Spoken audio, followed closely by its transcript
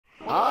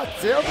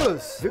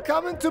Servus.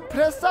 Willkommen zu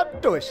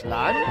Pressath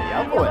Deutschland.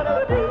 Jawohl.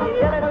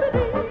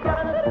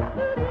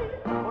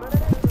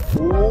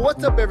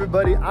 What's up,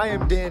 everybody? I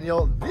am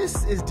Daniel.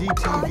 This is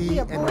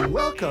DTV, and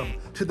welcome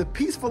to the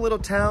peaceful little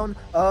town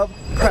of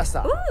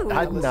Pressath.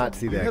 I did not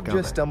see that You have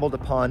coming. just stumbled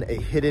upon a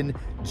hidden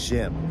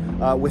gem.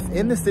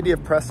 Within the city of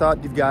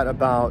Pressath, you've got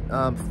about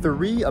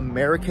 3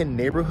 American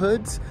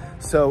neighborhoods.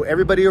 So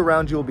everybody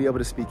around you will be able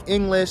to speak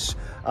English.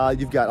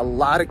 You've got a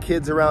lot of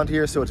kids around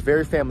here, so it's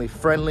very family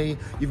friendly.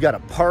 You've got a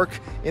park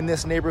in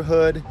this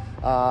neighborhood.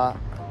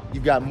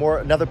 You've got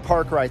another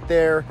park right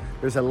there.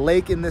 There's a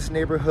lake in this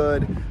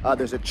neighborhood.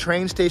 There's a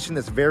train station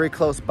that's very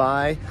close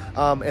by.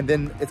 And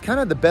then it's kind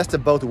of the best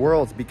of both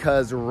worlds,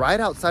 because right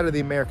outside of the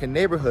American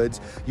neighborhoods,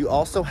 you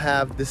also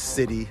have the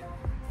city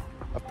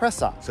of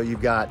Pressath. So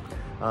you've got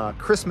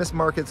Christmas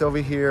markets over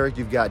here.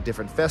 You've got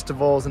different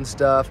festivals and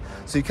stuff.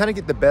 So you kind of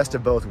get the best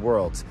of both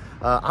worlds.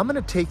 I'm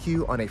gonna take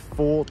you on a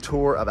full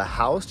tour of a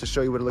house to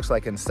show you what it looks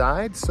like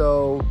inside.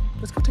 So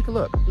let's go take a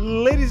look.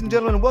 Ladies and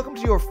gentlemen, welcome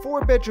to your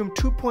 4-bedroom,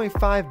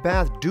 2.5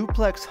 bath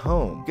duplex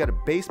home. You've got a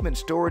basement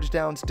storage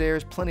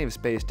downstairs, plenty of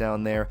space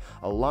down there,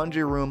 a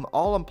laundry room,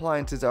 all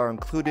appliances are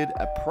included,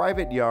 a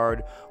private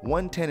yard,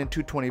 110 and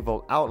 220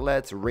 volt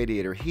outlets,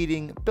 radiator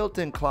heating,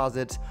 built-in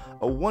closets,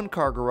 a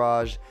 1-car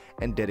garage,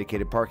 and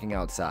dedicated parking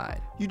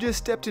outside. You just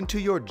stepped into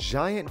your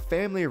giant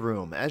family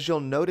room. As you'll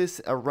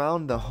notice,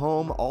 around the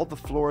home, all the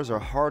floors are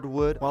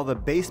hardwood, while the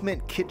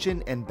basement,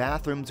 kitchen, and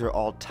bathrooms are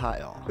all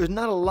tile. There's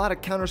not a lot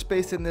of counter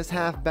space in this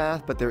half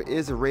bath, but there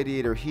is a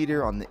radiator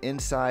heater on the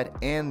inside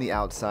and the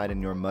outside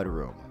in your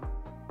mudroom.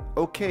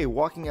 Okay,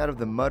 walking out of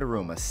the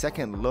mudroom, a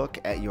second look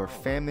at your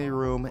family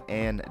room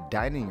and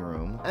dining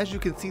room. As you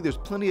can see, there's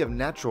plenty of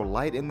natural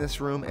light in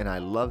this room, and I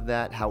love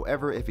that.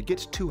 However, if it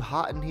gets too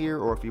hot in here,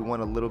 or if you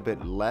want a little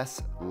bit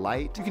less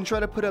light, you can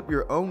try to put up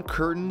your own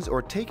curtains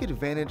or take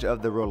advantage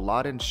of the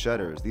Rolladen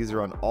shutters. These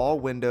are on all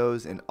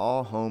windows in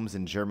all homes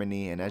in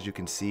Germany, and as you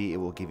can see, it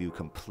will give you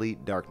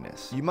complete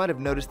darkness. You might have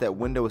noticed that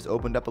window is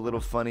opened up a little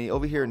funny.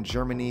 Over here in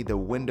Germany, the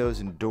windows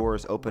and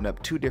doors open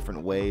up 2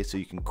 different ways, so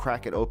you can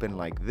crack it open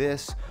like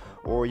this,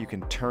 or you can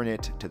turn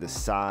it to the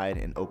side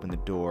and open the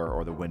door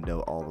or the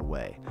window all the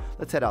way.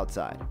 Let's head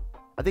outside.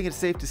 I think it's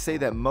safe to say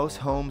that most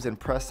homes in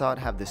Pressath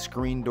have the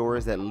screen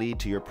doors that lead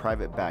to your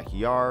private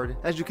backyard.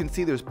 As you can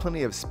see, there's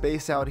plenty of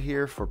space out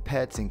here for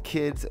pets and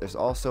kids. There's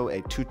also a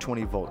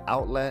 220 volt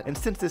outlet, and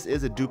since this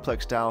is a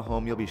duplex style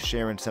home, you'll be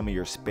sharing some of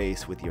your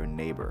space with your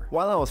neighbor.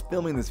 While I was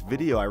filming this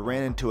video, I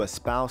ran into a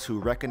spouse who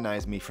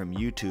recognized me from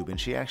YouTube, and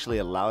she actually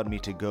allowed me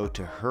to go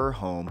to her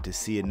home to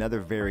see another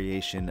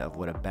variation of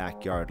what a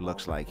backyard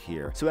looks like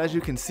here. So as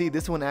you can see,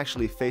 this one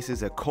actually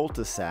faces a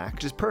cul-de-sac,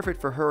 which is perfect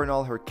for her and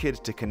all her kids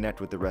to connect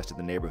with the rest of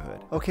the neighborhood.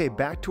 Okay,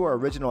 back to our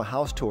original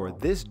house tour.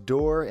 This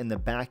door in the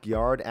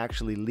backyard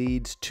actually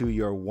leads to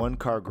your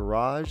 1-car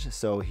garage,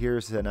 so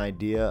here's an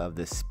idea of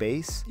the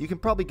space. You can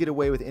probably get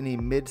away with any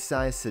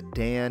mid-size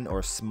sedan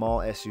or small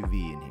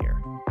SUV in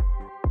here.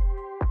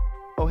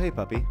 Oh hey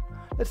puppy.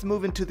 Let's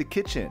move into the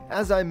kitchen.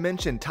 As I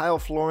mentioned, tile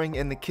flooring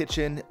in the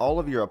kitchen. All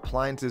of your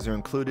appliances are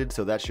included,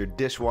 so that's your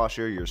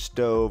dishwasher, your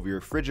stove, your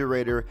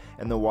refrigerator,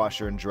 and the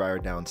washer and dryer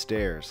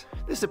downstairs.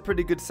 This is a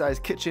pretty good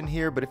sized kitchen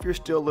here, but if you're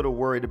still a little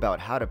worried about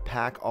how to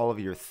pack all of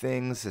your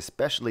things,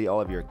 especially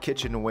all of your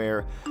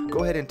kitchenware,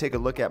 go ahead and take a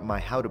look at my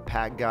how to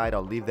pack guide.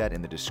 I'll leave that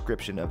in the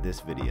description of this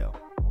video.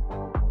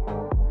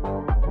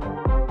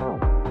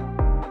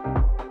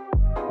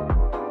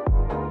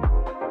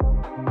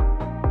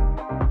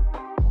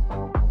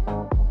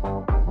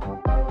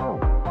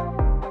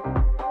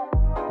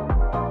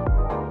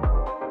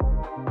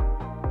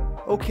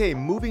 Okay,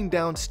 moving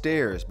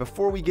downstairs.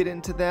 Before we get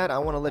into that, I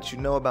want to let you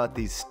know about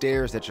these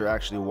stairs that you're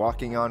actually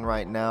walking on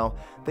right now.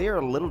 They are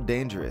a little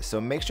dangerous, so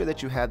make sure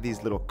that you have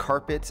these little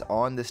carpets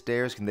on the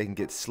stairs, and they can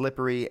get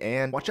slippery,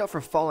 and watch out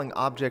for falling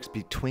objects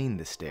between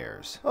the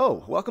stairs.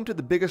 Oh, welcome to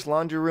the biggest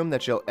laundry room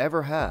that you'll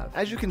ever have.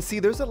 As you can see,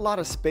 there's a lot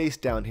of space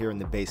down here in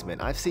the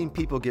basement. I've seen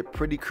people get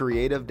pretty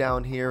creative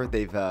down here.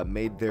 They've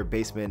made their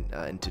basement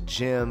into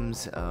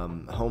gyms,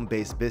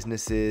 home-based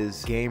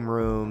businesses, game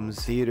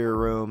rooms, theater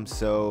rooms,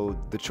 so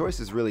the choice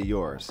is really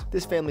yours.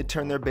 This family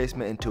turned their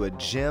basement into a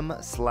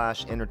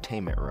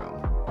gym/entertainment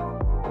room.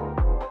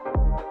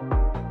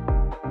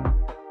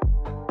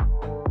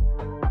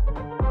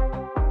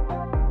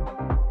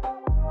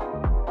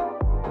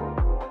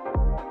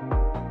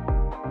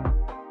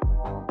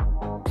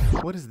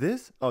 What is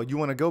this? Oh, you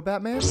want to go,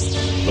 Batman?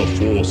 The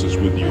Force is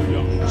with you,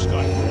 young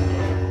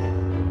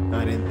Skywalker.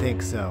 I didn't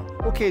think so.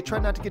 Okay, try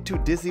not to get too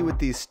dizzy with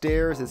these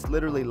stairs. It's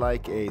literally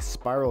like a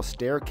spiral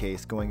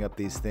staircase going up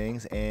these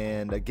things.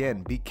 And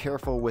again, be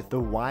careful with the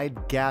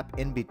wide gap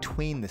in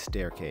between the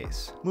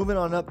staircase. Moving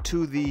on up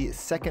to the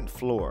 2nd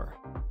floor.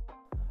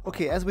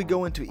 Okay, as we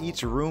go into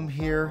each room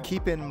here,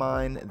 keep in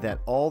mind that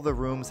all the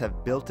rooms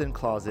have built-in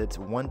closets,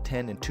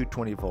 110 and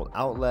 220 volt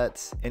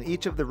outlets, and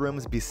each of the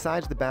rooms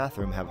besides the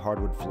bathroom have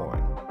hardwood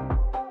flooring.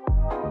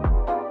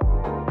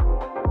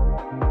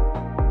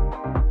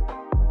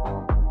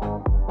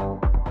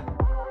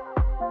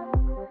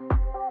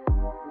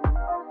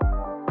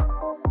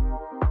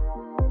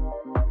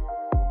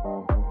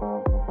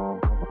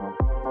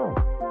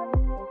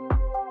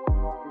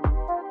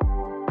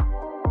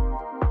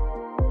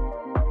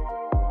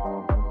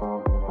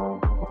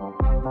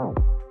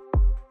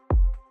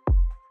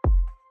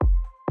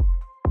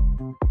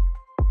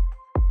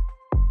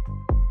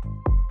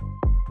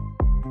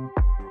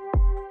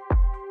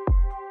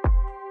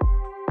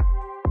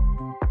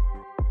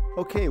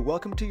 Okay,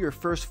 welcome to your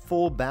first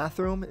full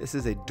bathroom. This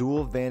is a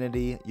dual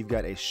vanity. You've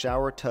got a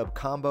shower tub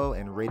combo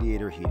and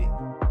radiator heating.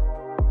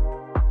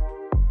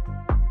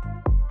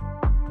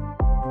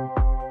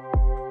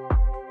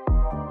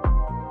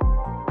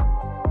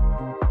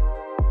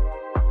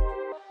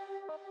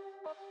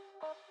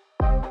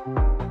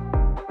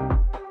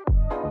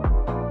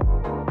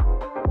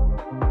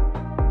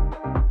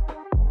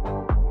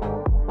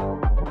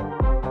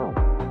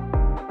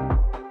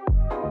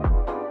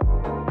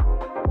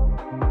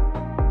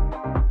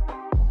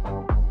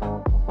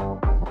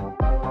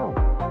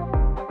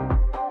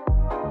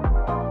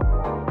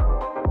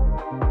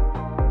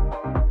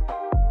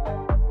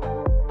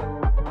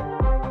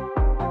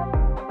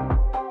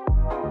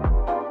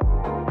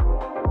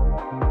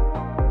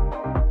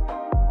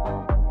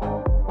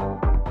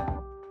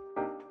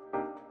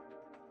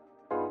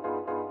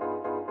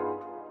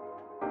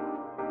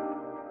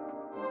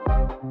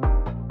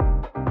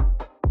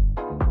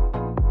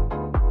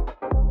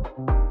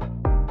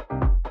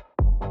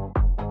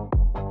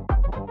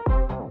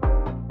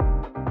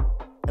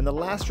 And the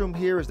last room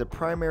here is the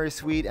primary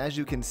suite. As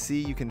you can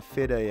see, you can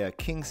fit a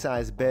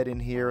king-size bed in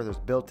here. There's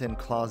built-in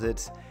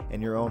closets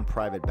and your own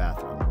private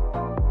bathroom.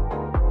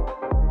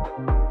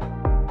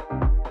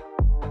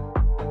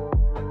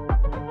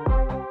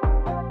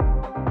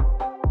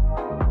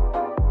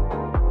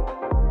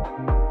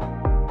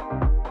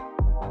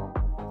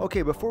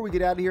 Okay, before we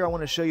get out of here, I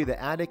want to show you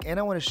the attic, and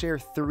I want to share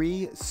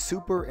 3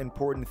 super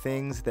important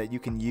things that you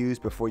can use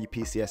before you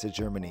PCS to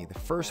Germany. The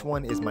first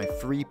one is my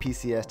free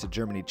PCS to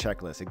Germany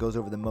checklist. It goes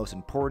over the most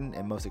important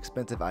and most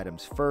expensive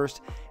items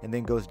first, and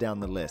then goes down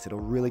the list. It'll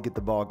really get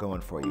the ball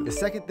going for you. The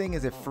second thing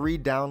is a free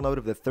download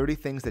of the 30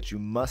 things that you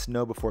must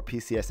know before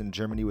PCS in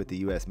Germany with the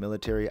US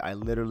military. I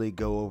literally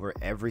go over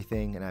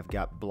everything, and I've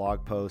got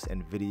blog posts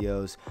and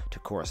videos to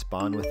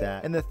correspond with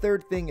that. And the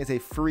third thing is a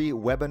free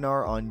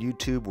webinar on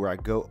YouTube where I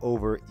go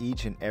over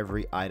each and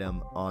every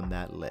item on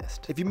that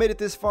list. If you made it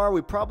this far,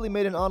 we probably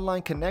made an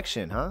online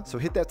connection, huh? So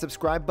hit that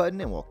subscribe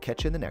button and we'll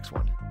catch you in the next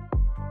one.